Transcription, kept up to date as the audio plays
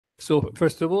So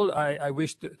first of all, I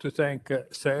wish to thank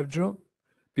Sergio,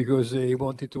 because he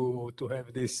wanted to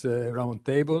have this round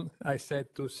table. I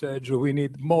said to Sergio, we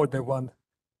need more than one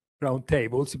round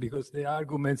tables, because the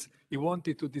arguments he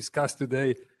wanted to discuss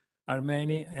today are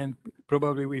many, and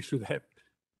probably we should have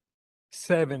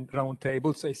 7 round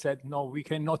tables. I said, no, we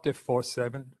cannot afford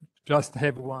 7, just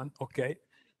have one, okay,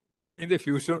 in the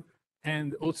future.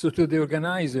 And also to the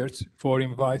organizers for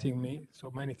inviting me.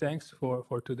 So many thanks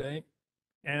for today.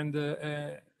 And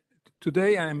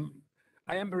today I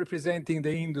am representing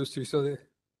the industry, so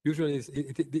usually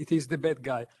it is the bad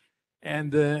guy.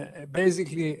 And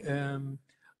basically,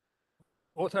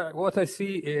 what I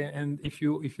see, and if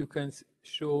you can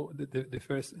show the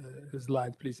first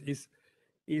slide, please,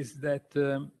 is that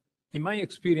in my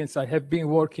experience, I have been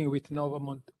working with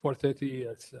Novamont for 30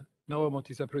 years. Novamont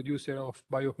is a producer of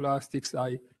bioplastics.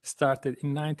 I started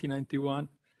in 1991,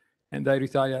 and I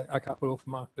retired a couple of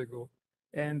months ago.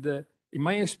 And in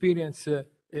my experience,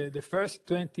 the first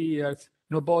 20 years,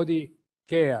 nobody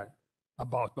cared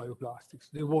about bioplastics.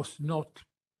 There was not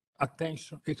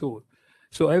attention at all.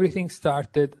 So everything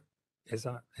started as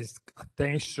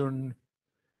attention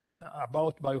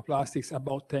about bioplastics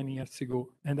about 10 years ago.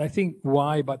 And I think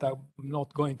why, but I'm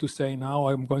not going to say now.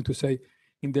 I'm going to say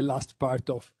in the last part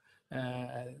of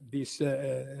this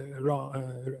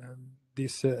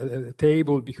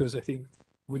table, because I think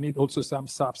we need also some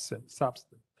substance.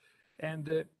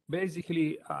 And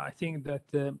basically, I think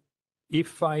that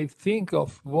if I think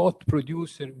of what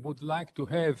producer would like to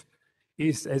have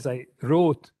is, as I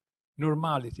wrote,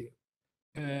 normality.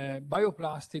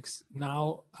 Bioplastics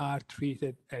now are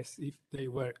treated as if they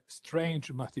were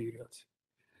strange materials,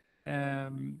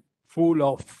 full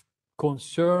of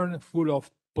concern, full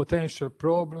of potential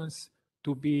problems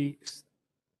to be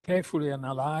carefully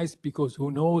analyzed, because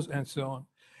who knows, and so on,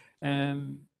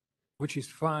 which is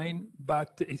fine,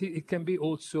 but it can be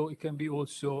also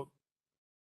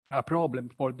a problem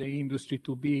for the industry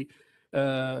to be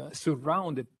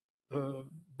surrounded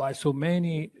by so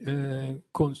many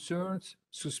concerns,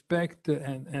 suspect,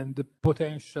 and the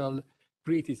potential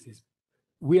criticism.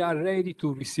 We are ready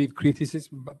to receive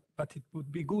criticism, but it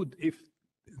would be good if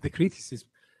the criticism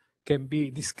can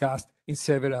be discussed in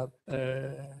several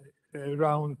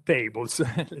round tables,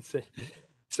 let's say.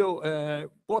 So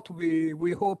what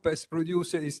we hope as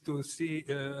producers is to see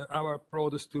our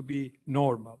products to be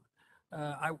normal.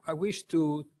 I wish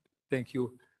to, thank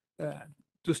you,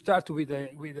 to start with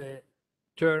a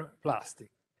term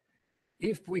plastic.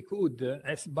 If we could,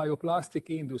 as bioplastic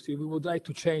industry, we would like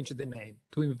to change the name,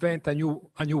 to invent a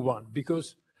new one,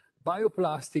 because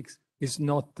bioplastics is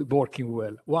not working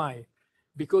well. Why?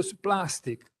 Because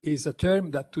plastic is a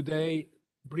term that today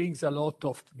brings a lot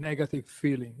of negative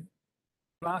feeling.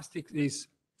 Plastic is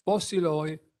fossil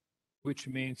oil, which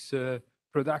means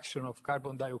production of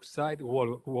carbon dioxide,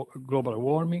 global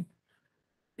warming.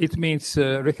 It means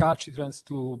recalcitrance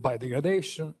to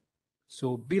biodegradation,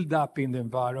 so build up in the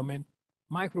environment,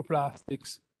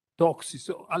 microplastics, toxics,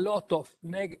 so a lot of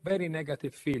very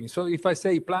negative feelings. So if I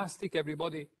say plastic,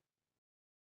 everybody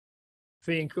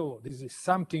think, oh, this is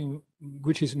something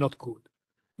which is not good.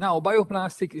 Now,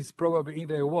 bioplastic is probably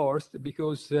even worse,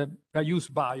 because I use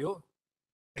bio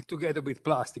together with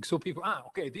plastic. So people,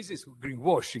 okay, this is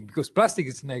greenwashing, because plastic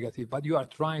is negative, but you are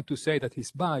trying to say that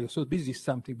it's bio. So this is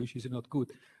something which is not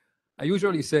good. I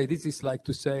usually say this is like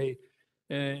to say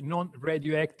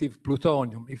non-radioactive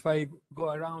plutonium. If I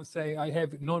go around say I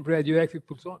have non-radioactive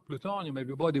plutonium,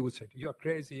 everybody would say you're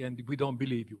crazy and we don't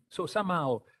believe you. So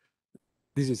somehow,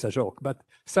 this is a joke, but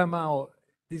somehow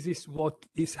this is what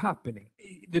is happening.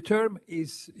 The term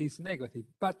is negative,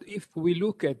 but if we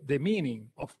look at the meaning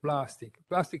of plastic,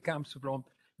 plastic comes from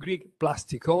Greek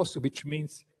plastikos, which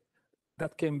means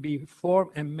that can be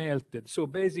formed and melted. So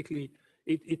basically,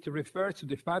 it refers to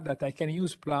the fact that I can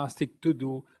use plastic to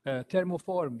do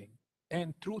thermoforming.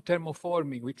 And through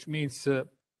thermoforming, which means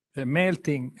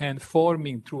melting and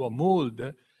forming through a mold,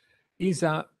 is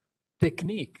a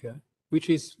technique which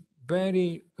is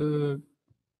very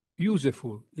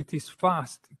useful. It is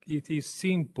fast, it is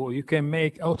simple, you can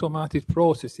make automated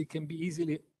process, it can be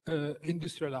easily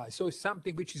industrialized. So it's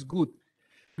something which is good.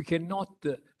 We cannot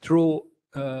throw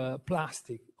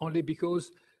plastic only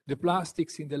because the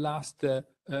plastics in the last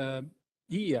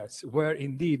years were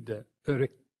indeed,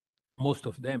 most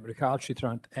of them,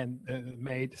 recalcitrant and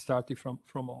made starting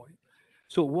from oil.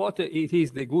 So what it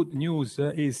is, the good news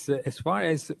is as far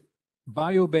as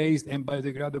bio-based and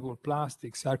biodegradable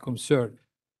plastics are concerned,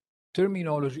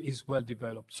 terminology is well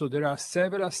developed. So there are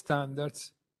several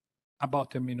standards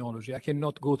about terminology. I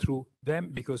cannot go through them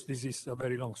because this is a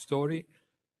very long story,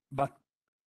 but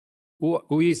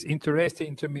who is interested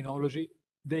in terminology,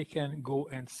 they can go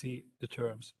and see the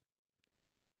terms.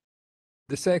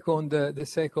 The second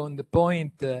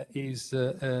point is,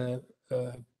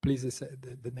 please,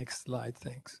 the next slide,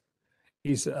 thanks,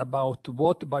 is about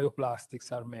what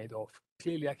bioplastics are made of.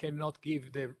 Clearly, I cannot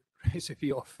give the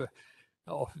recipe of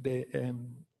the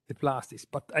plastics,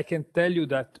 but I can tell you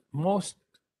that most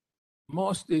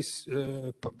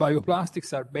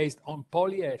bioplastics are based on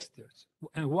polyesters.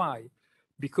 And why?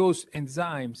 Because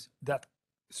enzymes that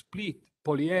split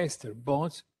polyester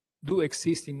bonds do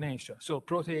exist in nature. So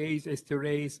protease,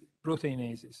 esterase,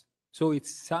 proteinases. So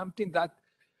it's something that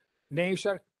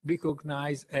nature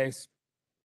recognizes as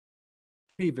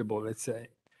livable, let's say.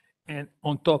 And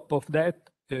on top of that,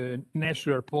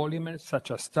 natural polymers such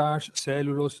as starch,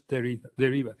 cellulose,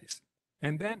 derivatives.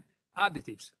 And then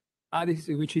additives.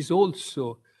 Additives, which is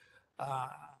also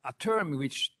a term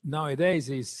which nowadays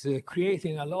is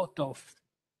creating a lot of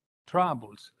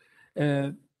troubles.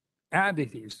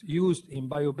 Additives used in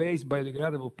bio-based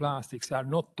biodegradable plastics are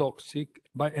not toxic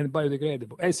and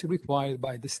biodegradable as required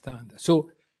by the standard. So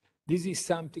this is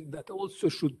something that also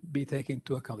should be taken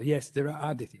into account. Yes, there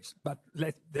are additives, but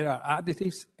there are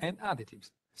additives and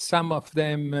additives. Some of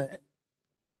them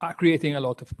are creating a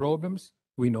lot of problems.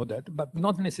 We know that, but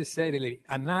not necessarily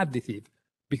an additive,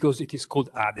 because it is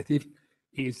called additive,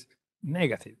 is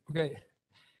negative. Okay.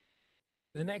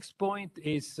 The next point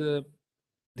is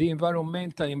the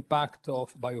environmental impact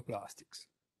of bioplastics.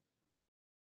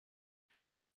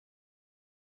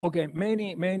 Okay,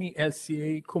 many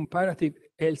LCA, comparative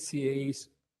LCAs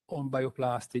on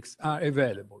bioplastics are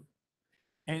available.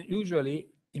 And usually,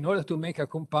 in order to make a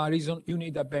comparison, you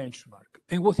need a benchmark.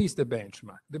 And what is the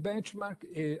benchmark? The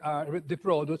benchmark are the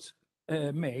products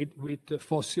made with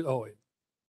fossil oil.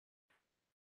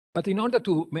 But in order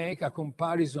to make a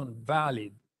comparison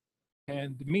valid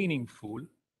and meaningful,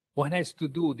 one has to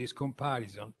do this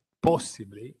comparison,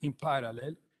 possibly in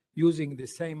parallel, using the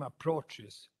same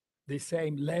approaches, the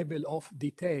same level of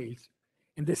details,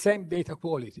 and the same data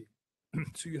quality.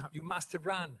 So you must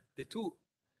run the two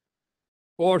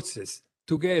courses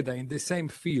together in the same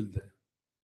field,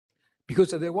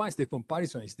 because otherwise the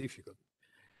comparison is difficult.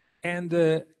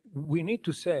 And we need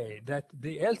to say that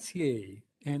the LCA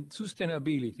and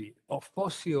sustainability of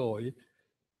fossil oil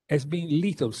has been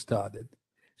little studied.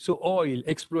 So oil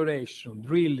exploration,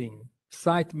 drilling,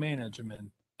 site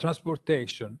management,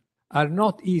 transportation are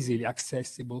not easily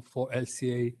accessible for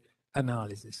LCA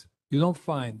analysis. You don't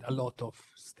find a lot of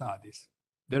studies.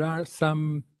 There are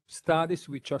some studies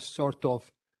which are sort of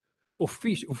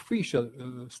official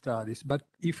studies, but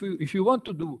if you want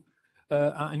to do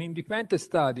an independent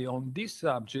study on this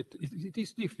subject, it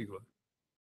is difficult.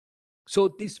 So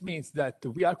this means that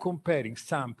we are comparing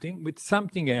something with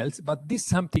something else, but this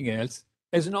something else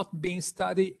has not been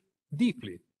studied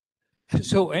deeply.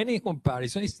 So any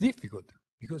comparison is difficult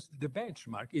because the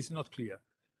benchmark is not clear.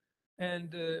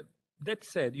 And that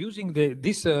said, using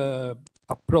this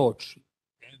approach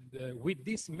and with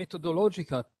these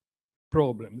methodological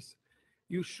problems,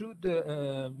 you should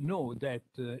know that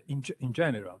in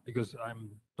general, because I'm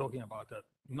talking about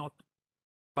not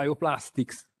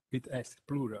bioplastics with S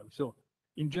plural. So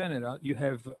in general, you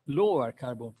have lower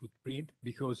carbon footprint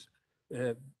because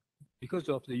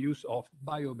of the use of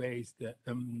bio-based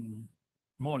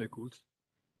molecules.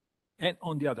 And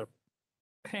on the other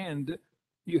hand,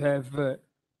 you have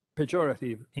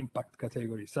pejorative impact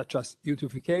categories, such as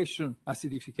eutrophication,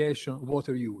 acidification,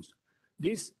 water use.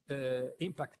 These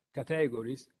impact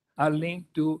categories are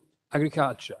linked to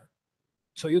agriculture.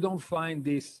 So you don't find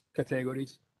these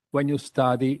categories when you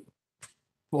study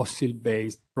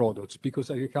fossil-based products, because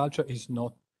agriculture is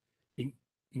not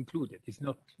included, it's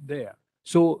not there.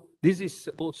 So this is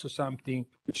also something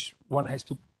which one has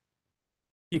to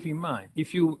keep in mind.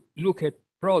 If you look at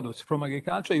products from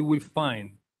agriculture, you will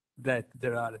find that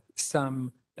there are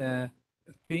some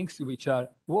things which are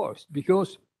worse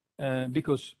because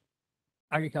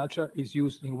agriculture is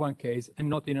used in one case and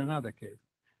not in another case.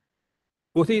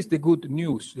 What is the good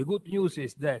news? The good news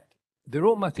is that the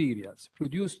raw materials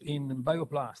produced in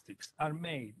bioplastics are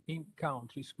made in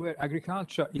countries where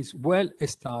agriculture is well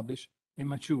established and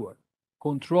mature,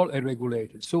 controlled and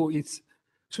regulated. So its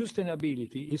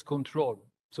sustainability is controlled.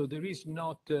 So there is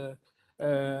not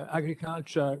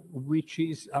agriculture which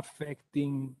is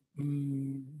affecting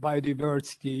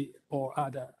biodiversity or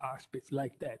other aspects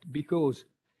like that, because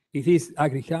it is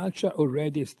agriculture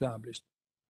already established.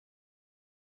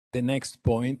 The next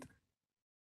point.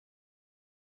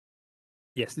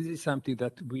 Yes, this is something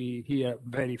that we hear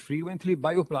very frequently.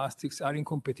 Bioplastics are in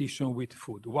competition with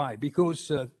food. Why?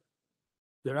 Because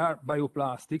there are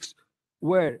bioplastics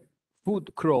where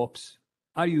food crops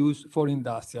are used for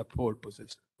industrial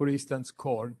purposes. For instance,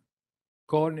 corn.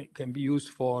 Corn can be used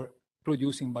for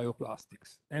producing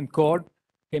bioplastics, and corn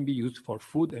can be used for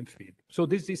food and feed. So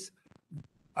this is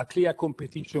a clear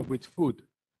competition with food.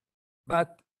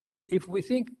 But if we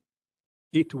think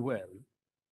it well,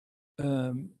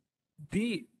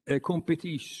 the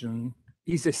competition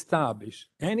is established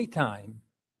anytime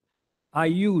I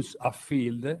use a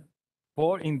field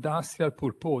for industrial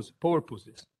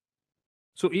purposes.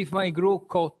 So if I grow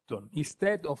cotton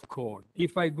instead of corn,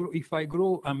 if I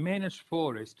grow a managed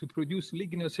forest to produce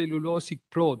lignocellulosic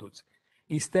products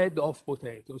instead of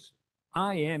potatoes,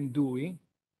 I am doing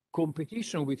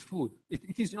competition with food.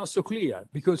 It is not so clear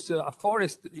because a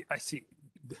forest, I see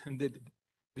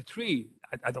the tree,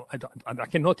 I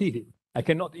cannot eat it. I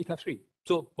cannot eat a tree.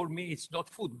 So for me, it's not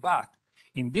food, but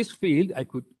in this field, I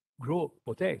could grow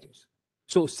potatoes.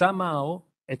 So somehow,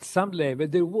 at some level,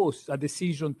 there was a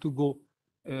decision to go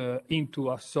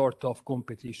into a sort of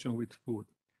competition with food.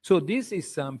 So this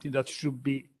is something that should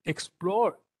be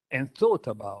explored and thought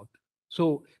about.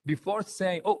 So before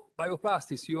saying, oh,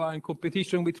 bioplastics, you are in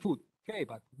competition with food. Okay,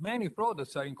 but many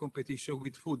products are in competition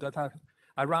with food that are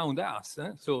around us.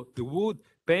 So the wood,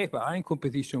 paper are in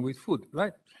competition with food,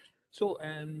 right? So,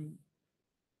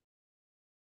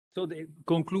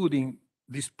 concluding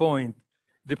this point,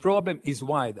 the problem is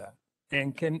wider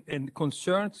and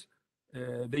concerns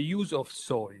the use of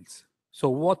soils. So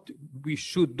what we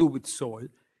should do with soil,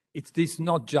 it is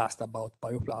not just about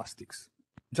bioplastics,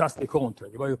 just the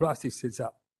contrary. Bioplastics is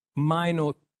a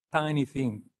minor, tiny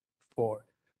thing for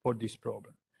this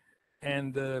problem.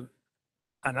 And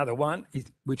another one,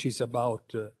 which is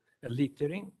about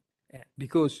littering,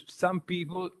 because some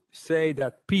people say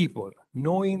that people,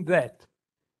 knowing that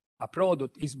a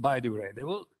product is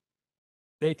biodegradable,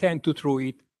 they tend to throw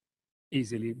it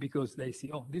easily because they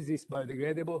see, oh, this is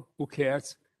biodegradable, who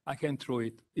cares? I can throw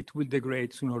it. It will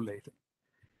degrade sooner or later.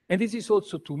 And this is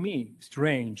also, to me,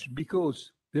 strange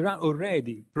because there are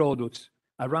already products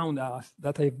around us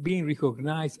that have been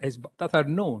recognized as, that are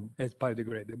known as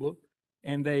biodegradable,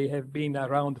 and they have been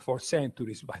around for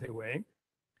centuries, by the way.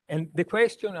 And the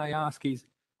question I ask is,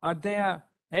 are there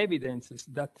evidences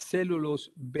that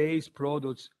cellulose-based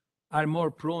products are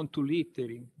more prone to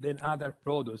littering than other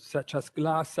products, such as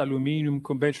glass, aluminum,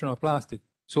 conventional plastic?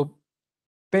 So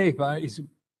paper is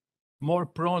more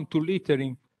prone to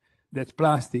littering than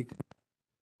plastic.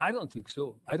 I don't think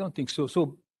so. I don't think so.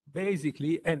 So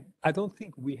basically, and I don't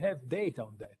think we have data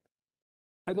on that.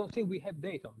 I don't think we have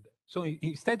data on that. So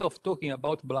instead of talking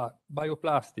about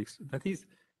bioplastics, that is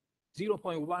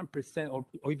 0.1%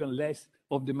 or even less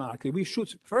of the market, we should,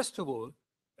 first of all,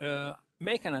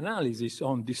 make an analysis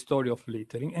on the story of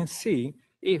littering and see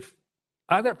if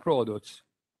other products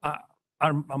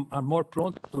are more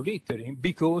prone to littering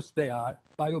because they are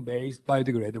bio-based,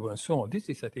 biodegradable, and so on. This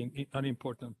is, I think, an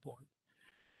important point.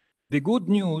 The good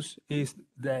news is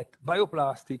that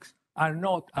bioplastics are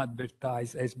not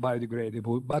advertised as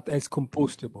biodegradable, but as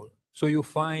compostable. So you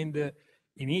find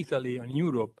in Italy and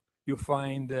Europe, you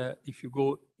find, if you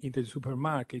go into the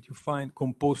supermarket, you find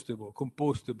compostable,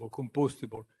 compostable,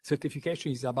 compostable.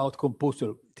 Certification is about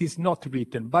compostable. It is not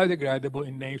written biodegradable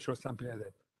in nature or something like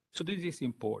that. So this is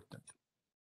important.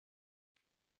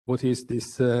 What is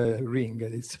this ring?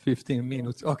 It's 15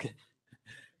 minutes. Okay.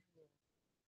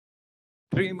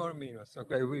 3 more minutes.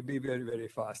 Okay, we'll be very, very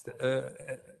fast.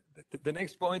 The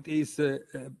next point is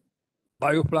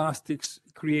bioplastics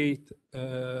create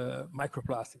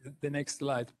microplastics. The next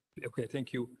slide. Okay,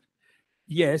 thank you.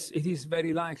 Yes, it is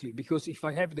very likely because if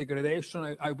I have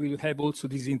degradation, I will have also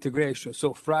disintegration.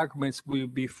 So fragments will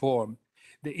be formed.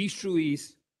 The issue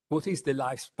is, what is the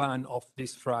lifespan of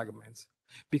these fragments?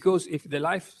 Because if the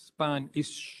lifespan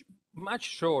is much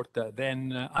shorter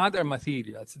than other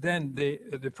materials, then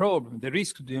the problem, the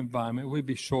risk to the environment will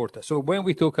be shorter. So when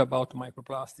we talk about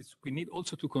microplastics, we need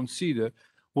also to consider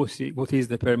what is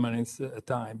the permanence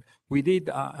time. We did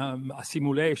a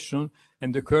simulation,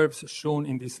 and the curves shown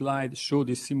in this slide show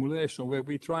this simulation where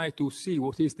we try to see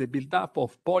what is the buildup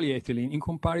of polyethylene in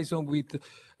comparison with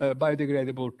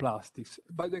biodegradable plastics,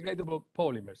 biodegradable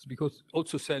polymers, because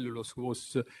also cellulose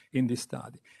was in this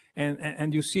study.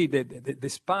 And you see that the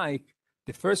spike,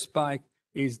 the first spike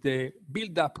is the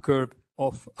build-up curve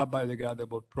of a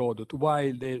biodegradable product,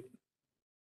 while the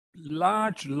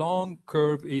large, long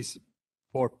curve is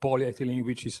for polyethylene,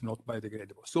 which is not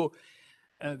biodegradable. So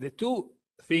the two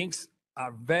things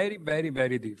are very, very,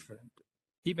 very different,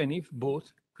 even if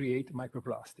both create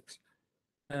microplastics.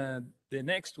 The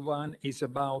next one is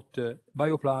about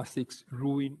bioplastics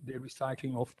ruin the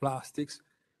recycling of plastics.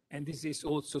 And this is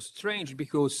also strange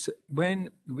because when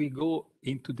we go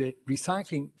into the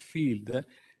recycling field,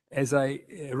 as I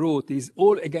wrote, is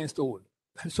all against all.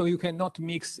 So you cannot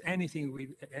mix anything with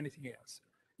anything else.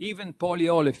 Even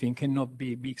polyolefin cannot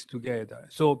be mixed together.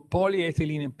 So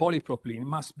polyethylene and polypropylene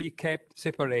must be kept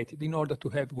separated in order to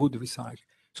have good recycling.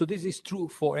 So this is true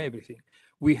for everything.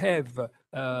 We have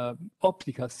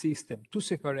optical system to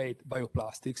separate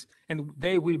bioplastics, and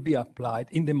they will be applied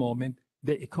in the moment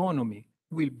the economy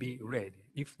will be ready.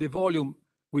 If the volume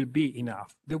will be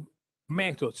enough, the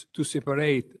methods to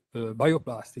separate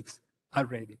bioplastics are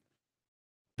ready.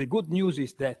 The good news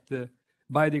is that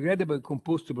biodegradable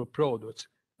compostable products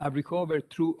are recovered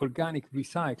through organic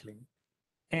recycling.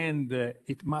 And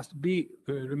it must be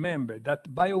remembered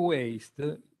that bio-waste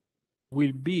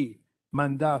will be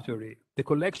mandatory. The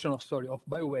collection of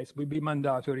bio-waste will be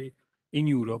mandatory in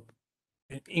Europe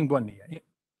in 1 year.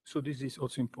 So this is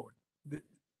also important.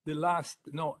 The last,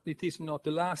 no, it is not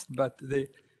the last, but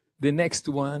the next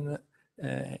one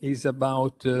is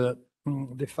about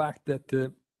the fact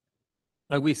that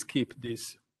I will skip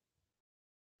this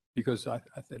because I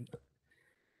think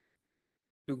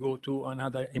to go to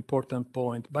another important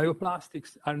point.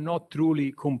 Bioplastics are not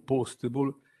truly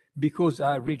compostable because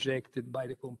are rejected by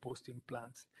the composting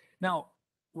plants. Now,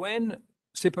 when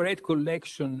separate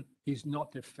collection is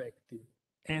not effective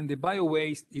and the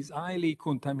bio-waste is highly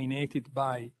contaminated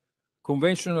by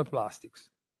conventional plastics,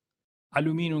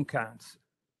 aluminum cans,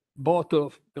 bottle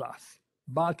of glass,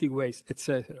 bulky waste,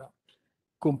 etc.,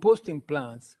 composting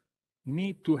plants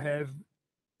need to have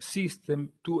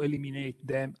system to eliminate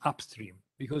them upstream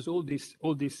because all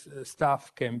this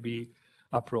stuff can be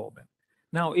a problem.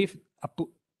 Now, if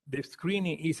the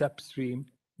screening is upstream,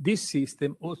 this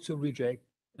system also rejects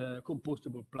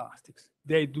compostable plastics.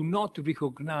 They do not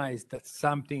recognize that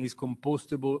something is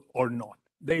compostable or not.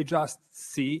 They just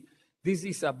see this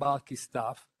is a bulky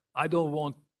stuff. I don't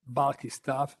want bulky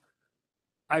stuff.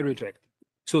 I reject it.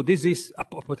 So this is a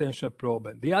potential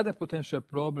problem. The other potential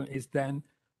problem is then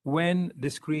when the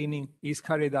screening is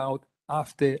carried out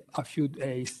after a few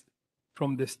days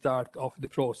from the start of the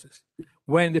process,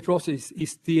 when the process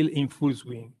is still in full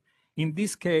swing. In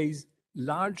this case,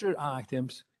 larger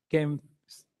items can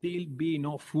still be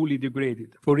not fully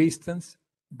degraded. For instance,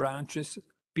 branches,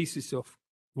 pieces of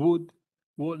wood,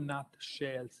 walnut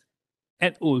shells,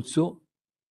 and also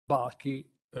bulky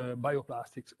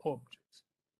bioplastics objects.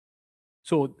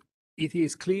 So it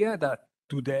is clear that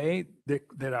today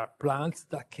there are plants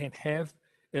that can have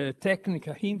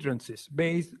technical hindrances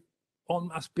based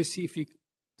on a specific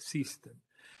system.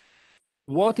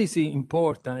 What is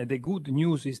important, and the good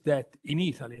news is that in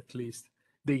Italy at least,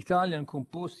 the Italian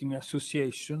Composting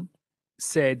Association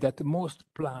said that most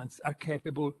plants are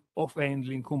capable of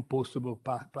handling compostable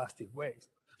plastic waste.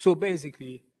 So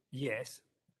basically, yes,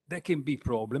 there can be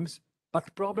problems,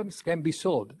 but problems can be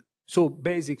solved. So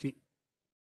basically,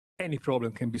 any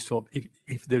problem can be solved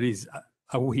if there is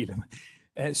a will.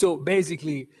 So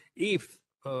basically, if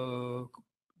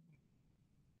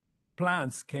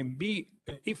plants can be,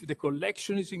 if the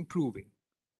collection is improving,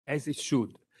 as it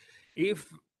should,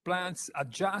 if plants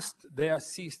adjust their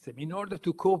system in order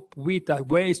to cope with a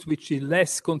waste which is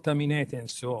less contaminated and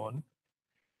so on,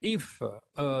 if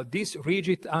these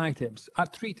rigid items are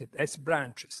treated as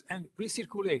branches and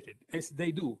recirculated as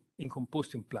they do in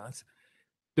composting plants,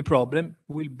 the problem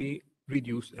will be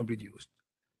reduced and reduced.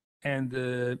 And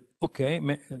okay,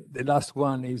 the last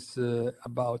one is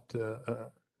about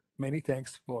many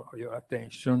thanks for your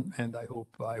attention, and I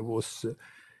hope I was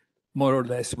more or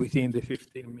less within the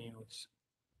 15 minutes.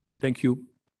 Thank you.